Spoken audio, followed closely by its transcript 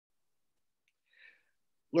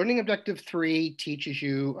Learning objective 3 teaches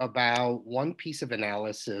you about one piece of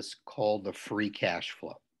analysis called the free cash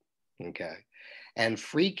flow. Okay. And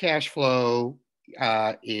free cash flow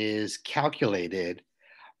is calculated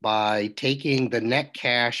by taking the net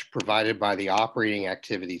cash provided by the operating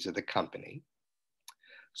activities of the company,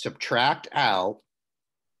 subtract out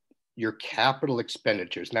your capital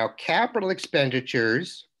expenditures. Now, capital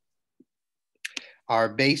expenditures are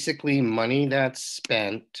basically money that's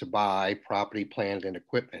spent to buy property, plant, and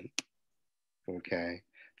equipment, okay?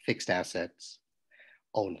 Fixed assets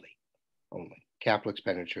only. Capital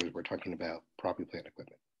expenditures, we're talking about property, plant,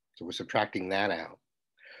 equipment. So we're subtracting that out.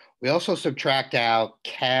 We also subtract out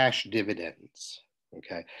cash dividends,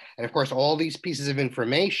 okay? And of course, all these pieces of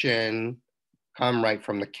information come right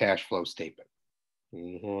from the cash flow statement.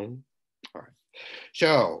 All right.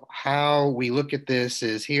 So how we look at this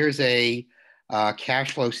is here's a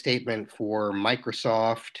cash flow statement for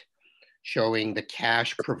Microsoft showing the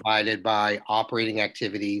cash provided by operating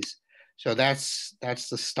activities. So that's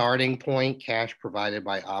the starting point, cash provided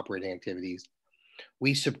by operating activities.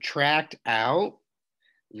 We subtract out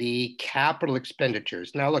the capital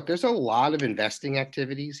expenditures. Now, look, there's a lot of investing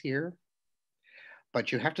activities here,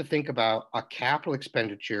 but you have to think about a capital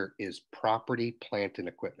expenditure is property, plant, and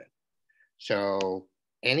equipment. So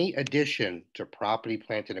any addition to property,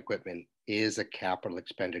 plant, and equipment is a capital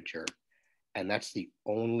expenditure. And that's the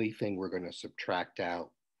only thing we're going to subtract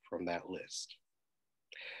out from that list.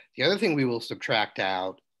 The other thing we will subtract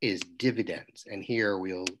out is dividends. And here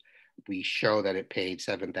we show that it paid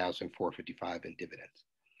 $7,455 in dividends.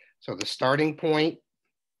 So the starting point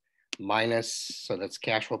minus, so that's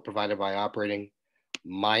cash flow provided by operating,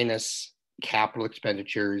 minus capital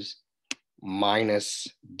expenditures, minus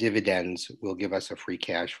dividends will give us a free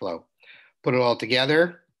cash flow. Put it all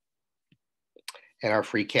together, and our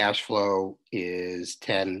free cash flow is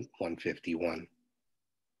 $10,151.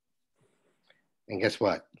 And guess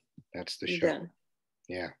what? That's the show. Done.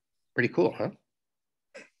 Yeah, pretty cool, huh?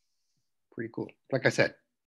 Pretty cool. Like I said,